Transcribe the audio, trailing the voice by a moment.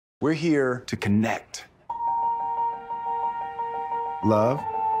We're here to connect. Love,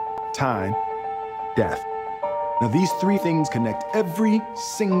 time, death. Now, these three things connect every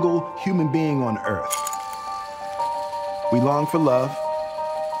single human being on Earth. We long for love,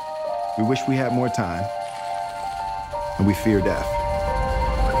 we wish we had more time, and we fear death.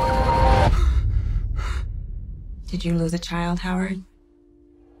 Did you lose a child, Howard?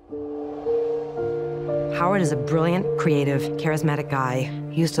 Howard is a brilliant, creative, charismatic guy.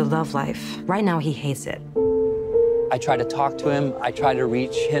 He used to love life. Right now, he hates it. I try to talk to him, I try to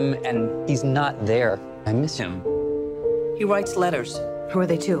reach him, and he's not there. I miss him. He writes letters. Who are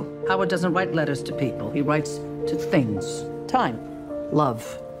they to? Howard doesn't write letters to people. He writes to things. Time,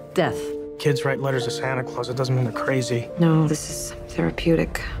 love, death. Kids write letters to Santa Claus. It doesn't mean they're crazy. No, this is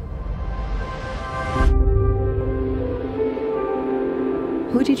therapeutic.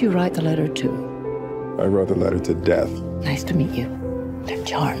 Who did you write the letter to? I wrote the letter to death. Nice to meet you. They're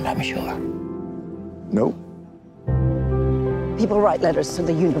charmed, I'm sure. Nope. People write letters to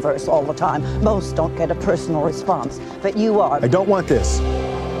the universe all the time. Most don't get a personal response, but you are. I don't want this.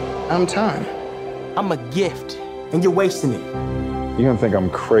 I'm time. I'm a gift, and you're wasting it. You're gonna think I'm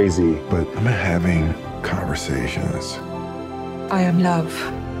crazy, but I'm having conversations. I am love.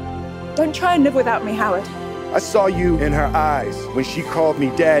 Don't try and live without me, Howard. I saw you in her eyes when she called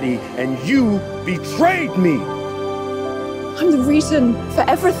me daddy, and you betrayed me. I'm the reason for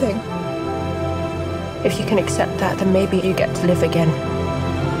everything. If you can accept that, then maybe you get to live again.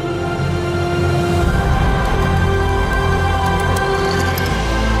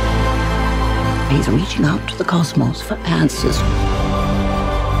 He's reaching out to the cosmos for answers.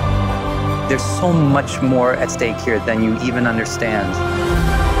 There's so much more at stake here than you even understand.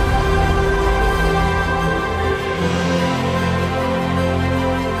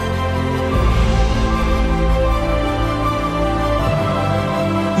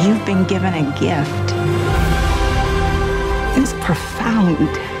 You've been given a gift. This profound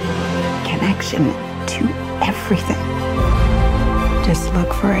connection to everything. Just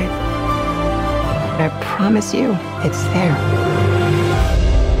look for it. I promise you, it's there.